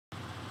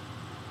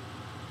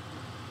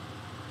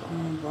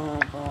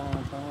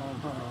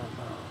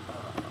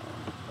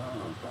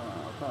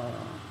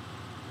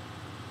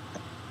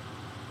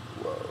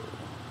Whoa.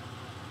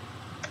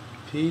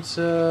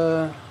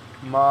 Pizza,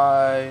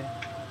 my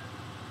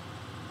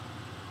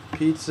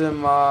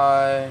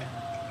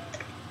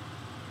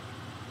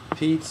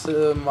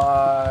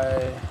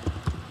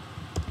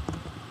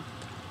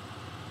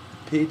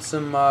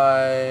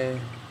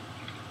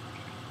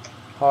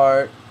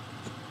heart.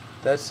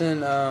 That's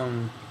in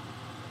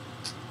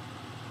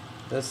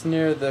that's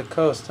near the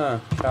coast, huh?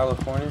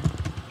 California.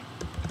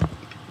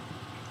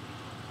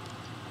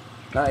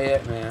 Not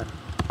yet, man.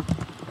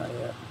 Not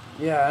yet.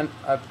 Yeah,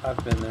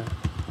 I've been there.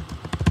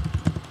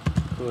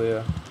 Cool,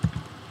 yeah.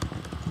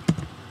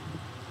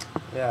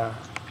 Yeah.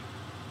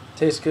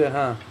 Tastes good,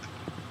 huh?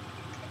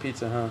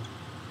 Pizza, huh?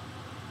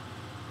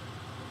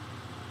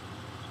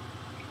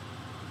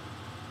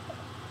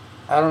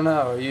 I don't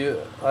know.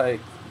 You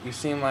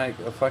seem like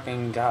a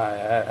fucking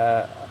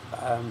guy.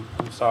 I'm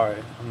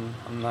sorry.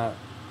 I'm not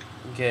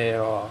gay at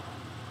all.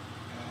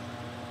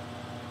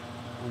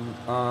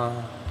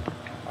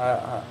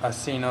 I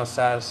see no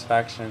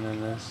satisfaction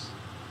in this.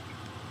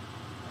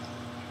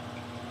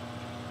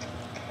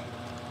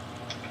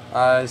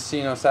 I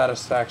see no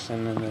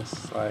satisfaction in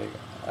this. Like,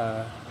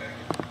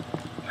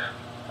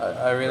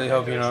 I really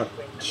hope you don't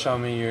show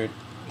me your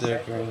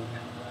dick or anything.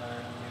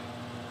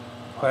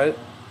 What?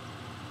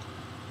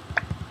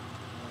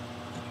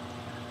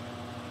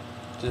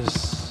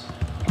 Just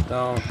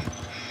don't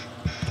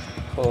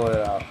pull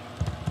it out.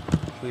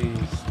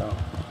 Please don't.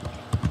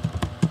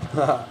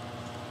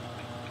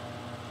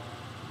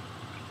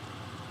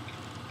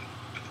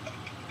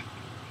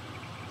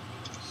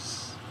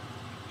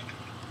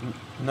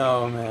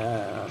 No,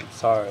 man. I'm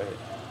sorry.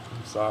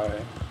 I'm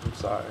sorry. I'm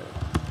sorry.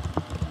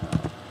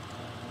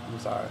 I'm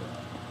sorry.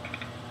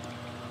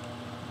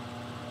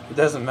 It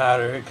doesn't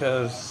matter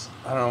because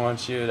I don't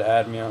want you to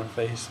add me on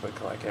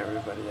Facebook like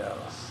everybody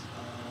else.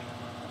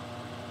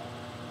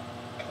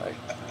 Like,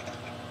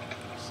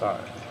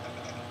 sorry.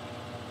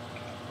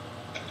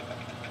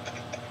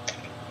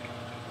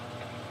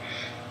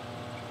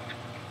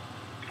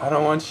 I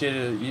don't want you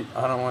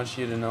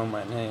to know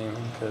my name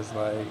because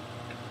like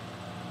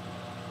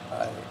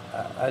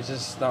I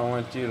just don't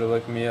want you to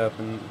look me up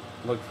and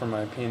look for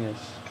my penis.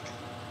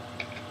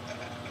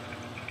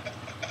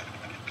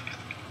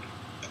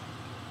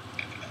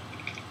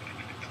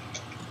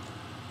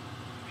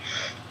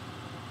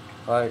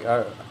 Like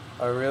I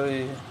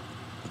really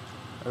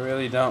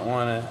don't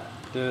want to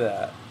do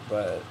that,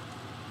 but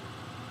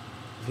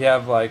if you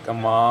have like a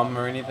mom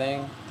or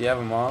anything, do you have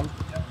a mom?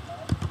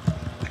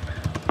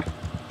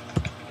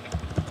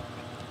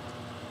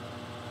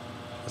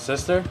 A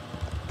sister?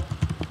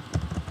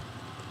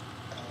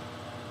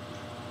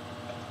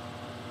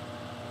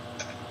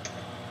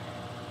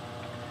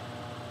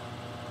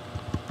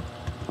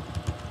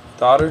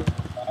 Daughter?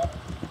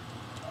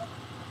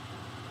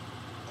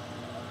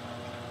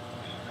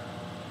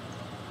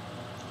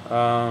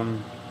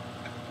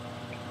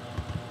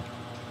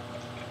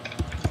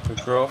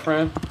 A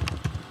girlfriend?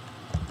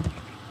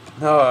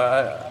 No,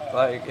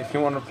 like if you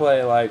want to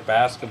play like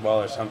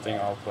basketball or something,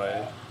 I'll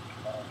play.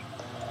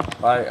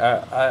 Like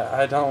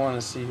I don't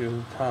want to see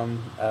you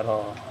come at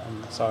all.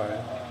 I'm sorry.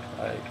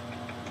 Like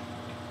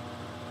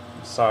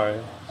I'm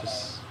sorry.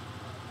 Just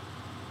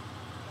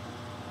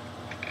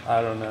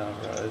I don't know,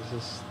 bro. It's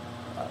just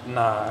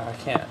nah. I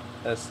can't.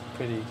 That's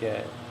pretty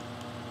gay.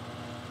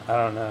 I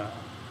don't know.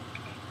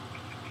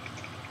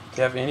 Do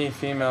you have any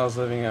females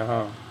living at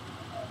home?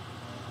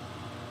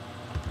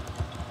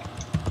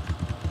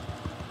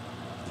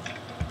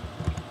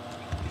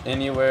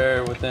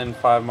 Anywhere within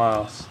 5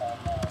 miles.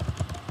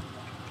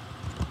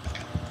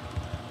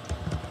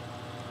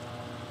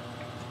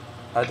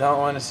 I don't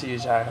want to see you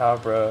jack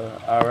out, bro.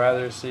 I'd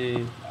rather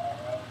see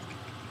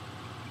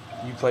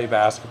you play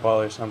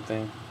basketball or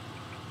something.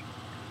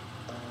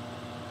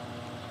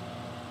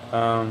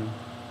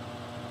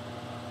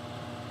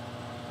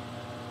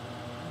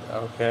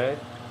 Okay.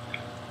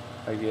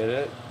 I get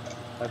it,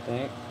 I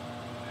think.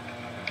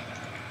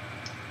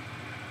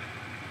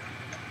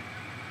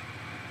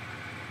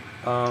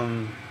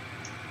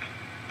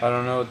 I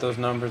don't know what those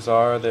numbers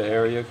are, the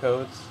area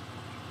codes.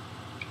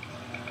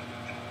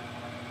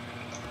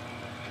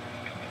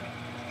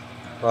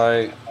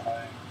 Like,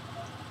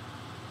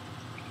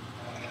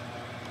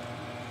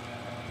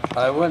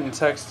 I wouldn't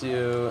text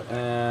you,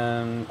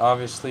 and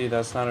obviously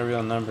that's not a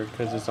real number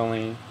because it's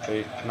only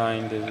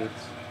 9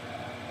 digits.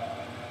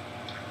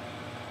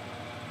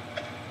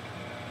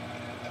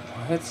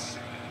 What?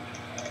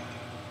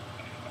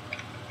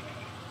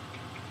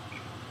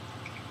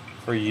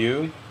 For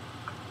you?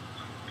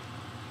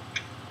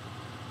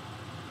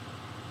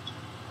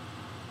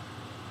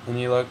 And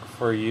you look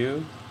for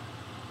you?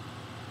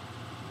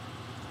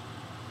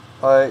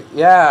 Like,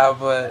 yeah,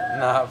 but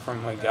not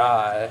from a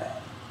guy.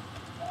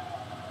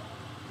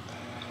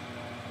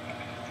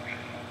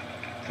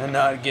 And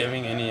not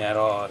giving any at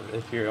all,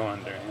 if you're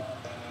wondering.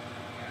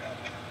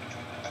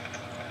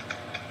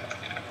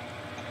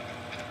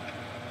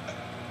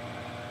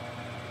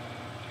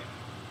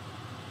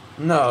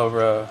 No,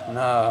 bro.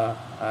 Nah,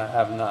 I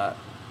have not.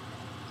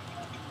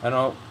 I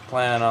don't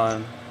plan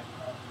on,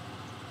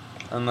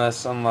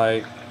 unless I'm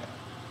like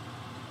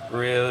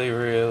really,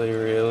 really,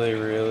 really,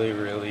 really,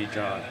 really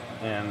drunk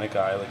and the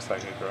guy looks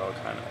like a girl,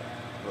 kind of.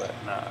 But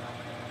nah.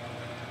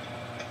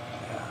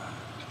 Yeah.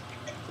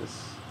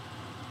 Just,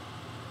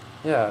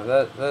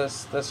 yeah.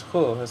 That's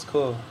cool. That's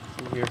cool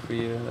to hear for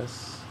you.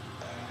 That's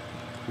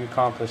you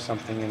accomplished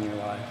something in your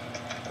life.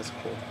 That's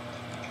cool.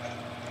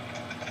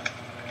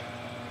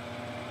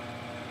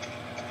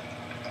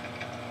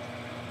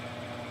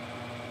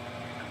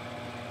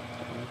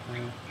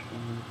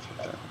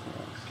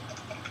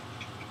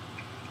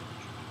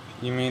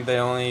 You mean they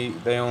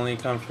only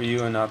come for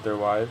you and not their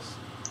wives?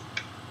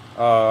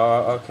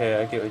 Oh, okay,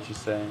 I get what you're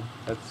saying.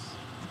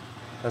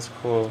 That's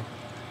cool.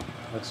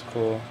 That's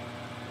cool.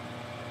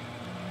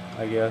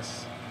 I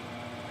guess.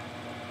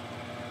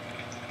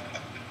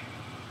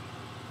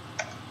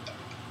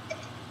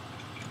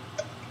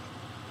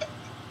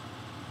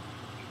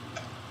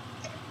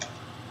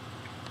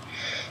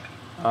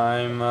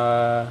 I'm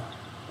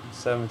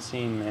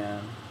 17,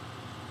 man.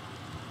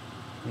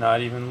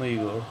 Not even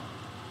legal.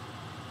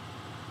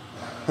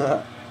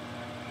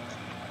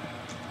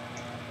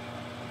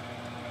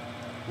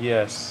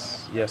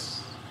 Yes,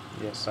 yes,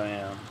 yes, I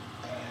am.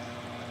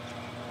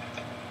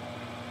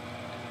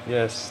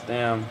 Yes,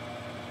 damn,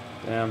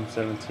 damn,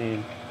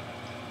 17.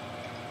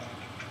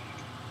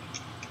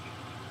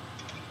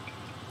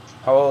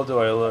 How old do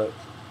I look?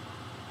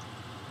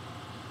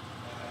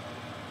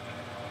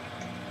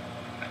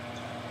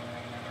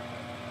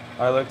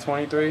 I look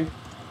 23.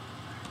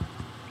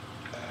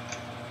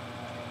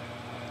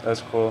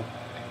 That's cool.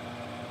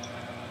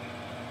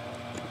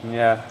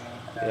 Yeah,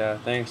 yeah,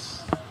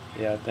 thanks.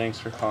 Yeah, thanks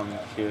for calling me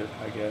cute,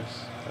 I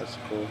guess. That's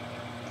cool.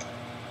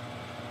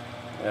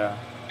 Yeah.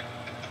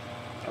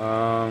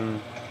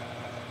 Um,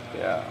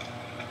 yeah.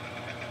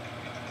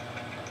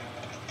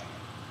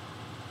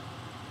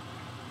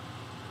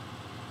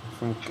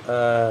 From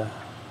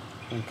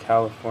from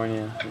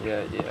California.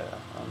 Yeah, yeah.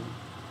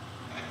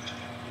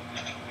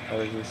 I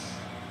was just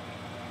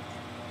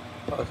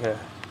okay.